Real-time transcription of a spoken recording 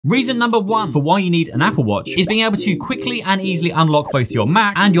Reason number one for why you need an Apple Watch is being able to quickly and easily unlock both your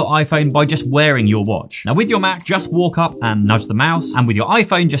Mac and your iPhone by just wearing your watch. Now with your Mac, just walk up and nudge the mouse, and with your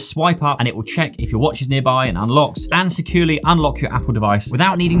iPhone, just swipe up and it will check if your watch is nearby and unlocks and securely unlock your Apple device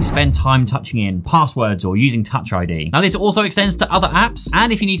without needing to spend time touching in passwords or using Touch ID. Now this also extends to other apps,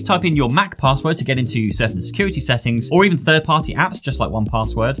 and if you need to type in your Mac password to get into certain security settings or even third-party apps just like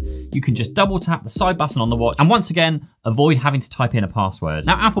 1Password, you can just double tap the side button on the watch and once again, avoid having to type in a password.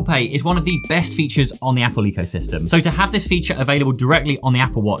 Now Apple Pay is one of the best features on the Apple ecosystem. So to have this feature available directly on the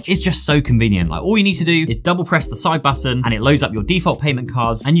Apple Watch is just so convenient. Like all you need to do is double press the side button and it loads up your default payment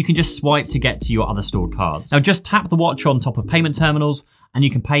cards and you can just swipe to get to your other stored cards. Now just tap the watch on top of payment terminals and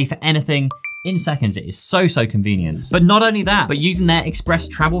you can pay for anything in seconds. It is so convenient. But not only that, but using their express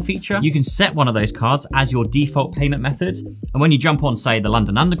travel feature, you can set one of those cards as your default payment method. And when you jump on, say, the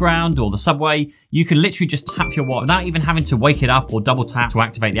London Underground or the subway, you can literally just tap your watch without even having to wake it up or double tap to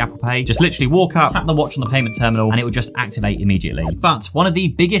activate the Apple Pay. Just literally walk up, tap the watch on the payment terminal, and it will just activate immediately. But one of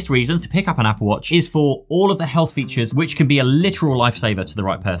the biggest reasons to pick up an Apple Watch is for all of the health features, which can be a literal lifesaver to the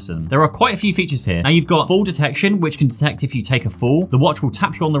right person. There are quite a few features here. Now you've got fall detection, which can detect if you take a fall. The watch will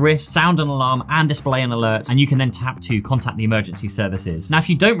tap you on the wrist, sound an alarm, and display an alert, and you can then tap to contact the emergency services. Now, if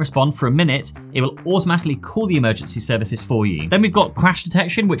you don't respond for a minute, it will automatically call the emergency services for you. Then we've got crash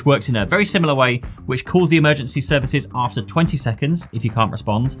detection, which works in a very similar way, which calls the emergency services after 20 seconds if you can't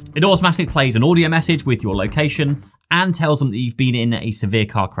respond. It automatically plays an audio message with your location and tells them that you've been in a severe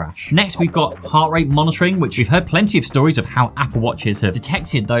car crash. Next, we've got heart rate monitoring, which we've heard plenty of stories of how Apple Watches have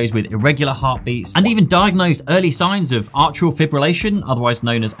detected those with irregular heartbeats and even diagnosed early signs of atrial fibrillation, otherwise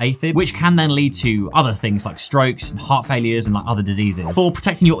known as AFib, which can then lead to other things like strokes and heart failures and like other diseases. For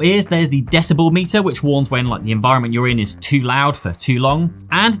protecting your ears, there's the decibel meter, which warns when like the environment you're in is too loud for too long.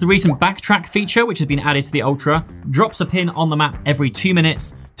 And the recent backtrack feature, which has been added to the Ultra, drops a pin on the map every 2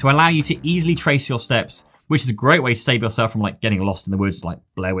 minutes to allow you to easily trace your steps, which is a great way to save yourself from like getting lost in the woods like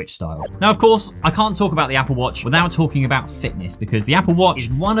Blair Witch style. Now, of course, I can't talk about the Apple Watch without talking about fitness, because the Apple Watch is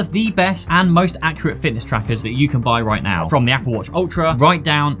one of the best and most accurate fitness trackers that you can buy right now, from the Apple Watch Ultra right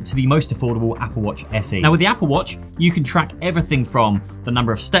down to the most affordable Apple Watch SE. Now with the Apple Watch, you can track everything from the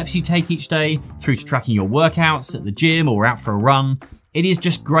number of steps you take each day through to tracking your workouts at the gym or out for a run. It is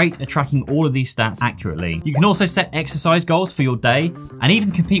just great at tracking all of these stats accurately. You can also set exercise goals for your day and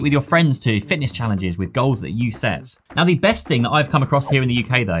even compete with your friends to fitness challenges with goals that you set. Now, the best thing that I've come across here in the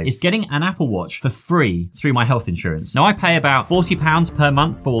UK though is getting an Apple Watch for free through my health insurance. Now I pay about £40 per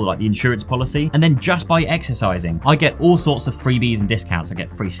month for like the insurance policy, and then just by exercising, I get all sorts of freebies and discounts. I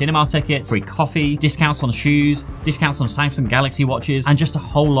get free cinema tickets, free coffee, discounts on shoes, discounts on Samsung Galaxy watches, and just a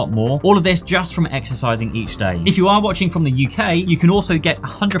whole lot more. All of this just from exercising each day. If you are watching from the UK, you can also get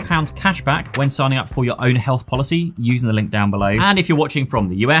 £100 cash back when signing up for your own health policy using the link down below. And if you're watching from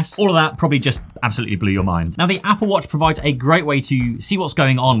the US, all of that probably just absolutely blew your mind. Now the Apple Watch provides a great way to see what's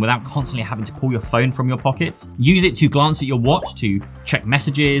going on without constantly having to pull your phone from your pocket. Use it to glance at your watch to check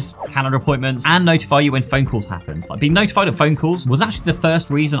messages, calendar appointments, and notify you when phone calls happen. Like being notified of phone calls was actually the first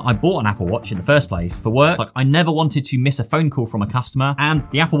reason I bought an Apple Watch in the first place for work. Like I never wanted to miss a phone call from a customer, and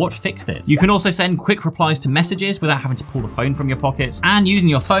the Apple Watch fixed it. You can also send quick replies to messages without having to pull the phone from your pockets, and using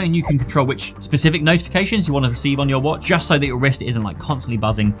your phone, you can control which specific notifications you want to receive on your watch, just so that your wrist isn't like constantly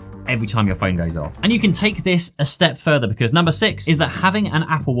buzzing every time your phone goes off. And you can take this a step further, because number 6 is that having an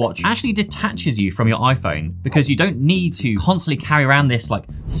Apple Watch actually detaches you from your iPhone, because you don't need to constantly carry around this like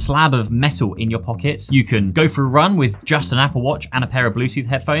slab of metal in your pockets. You can go for a run with just an Apple Watch and a pair of Bluetooth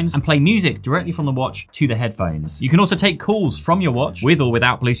headphones and play music directly from the watch to the headphones. You can also take calls from your watch with or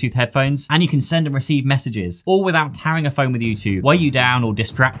without Bluetooth headphones, and you can send and receive messages all without carrying a phone with you to weigh you down or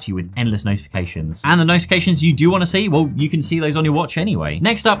distract you with endless notifications. And the notifications you do want to see, well, you can see those on your watch anyway.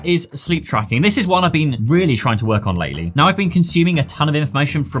 Next up is sleep tracking. This is one I've been really trying to work on lately. Now, I've been consuming a ton of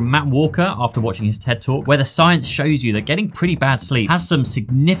information from Matt Walker after watching his TED Talk, where the science shows you that getting pretty bad sleep has some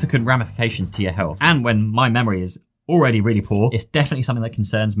significant ramifications to your health. And when my memory is already really poor, it's definitely something that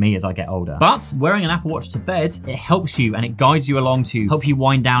concerns me as I get older. But wearing an Apple Watch to bed, it helps you and it guides you along to help you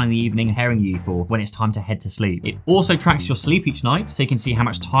wind down in the evening, preparing you for when it's time to head to sleep. It also tracks your sleep each night, so you can see how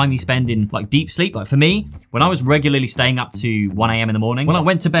much time you spend in like deep sleep. Like for me, when I was regularly staying up to 1 AM in the morning, when I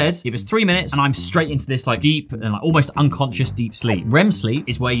went to bed, it was 3 minutes and I'm straight into this like deep and like almost unconscious deep sleep. REM sleep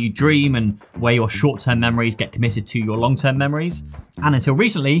is where you dream and where your short-term memories get committed to your long-term memories. And until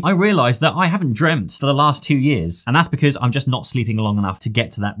recently, I realized that I haven't dreamt for the last 2 years. And that's because I'm just not sleeping long enough to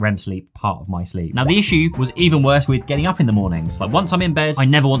get to that REM sleep part of my sleep. Now, the issue was even worse with getting up in the mornings. Like once I'm in bed, I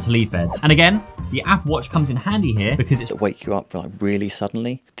never want to leave bed. And again, the Apple Watch comes in handy here because it's wake you up like really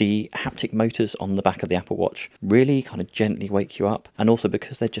suddenly. The haptic motors on the back of the Apple Watch really kind of gently wake you up. And also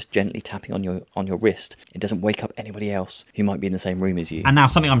because they're just gently tapping on your wrist, it doesn't wake up anybody else who might be in the same room as you. And now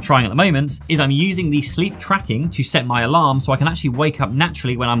something I'm trying at the moment is I'm using the sleep tracking to set my alarm so I can actually wake up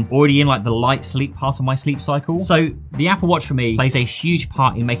naturally when I'm already in like the light sleep part of my sleep cycle. So the Apple Watch for me plays a huge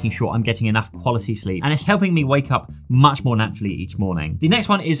part in making sure I'm getting enough quality sleep, and it's helping me wake up much more naturally each morning. The next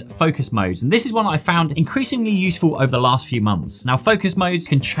one is focus modes, and this is one I found increasingly useful over the last few months. Now, focus modes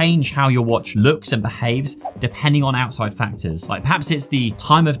can change how your watch looks and behaves depending on outside factors. Like perhaps it's the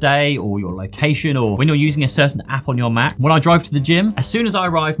time of day or your location or when you're using a certain app on your Mac. When I drive to the gym, as soon as I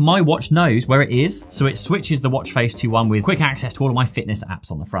arrive, my watch knows where it is, so it switches the watch face to one with quick access to all of my fitness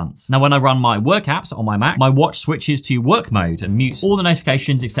apps on the front. Now, when I run my work apps on my Mac, my watch switches to work mode and mutes all the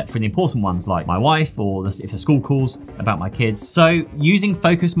notifications except for the important ones like my wife or if the school calls about my kids. So using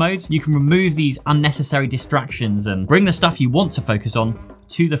focus modes, you can remove these unnecessary distractions and bring the stuff you want to focus on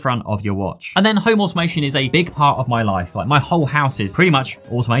to the front of your watch. And then home automation is a big part of my life. Like my whole house is pretty much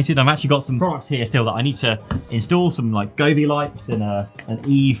automated. I've actually got some products here still that I need to install, some like Govee lights and an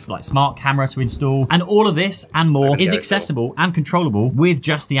Eve like smart camera to install. And all of this and more is accessible and controllable with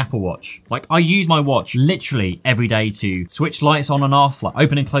just the Apple Watch. Like I use my watch literally every day to switch lights on and off, like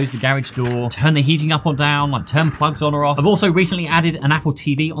open and close the garage door, turn the heating up or down, like turn plugs on or off. I've also recently added an Apple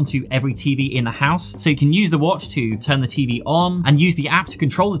TV onto every TV in the house. So you can use the watch to turn the TV on and use the app to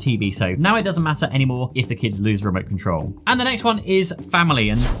control the TV, so now it doesn't matter anymore if the kids lose remote control. And the next one is family,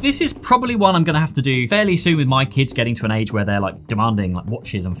 and this is probably one I'm gonna have to do fairly soon with my kids getting to an age where they're like demanding like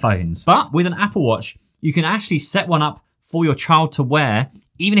watches and phones. But with an Apple Watch, you can actually set one up for your child to wear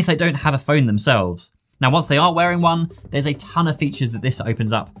even if they don't have a phone themselves. Now, once they are wearing one, there's a ton of features that this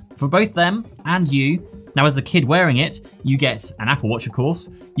opens up for both them and you. Now, as the kid wearing it, you get an Apple Watch, of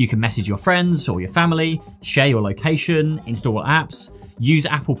course. You can message your friends or your family, share your location, install apps, use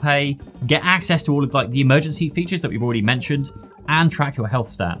Apple Pay, get access to all of like the emergency features that we've already mentioned, and track your health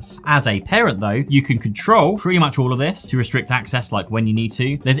stats. As a parent though, you can control pretty much all of this to restrict access like when you need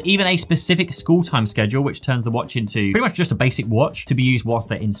to. There's even a specific school time schedule which turns the watch into pretty much just a basic watch to be used whilst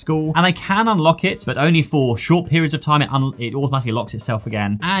they're in school. And they can unlock it, but only for short periods of time. It automatically locks itself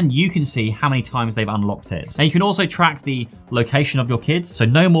again, and you can see how many times they've unlocked it. And you can also track the location of your kids, so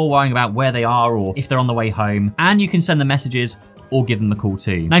no more worrying about where they are or if they're on the way home, and you can send them messages or give them a call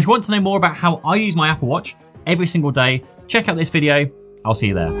too. Now, if you want to know more about how I use my Apple Watch every single day, check out this video. I'll see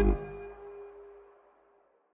you there.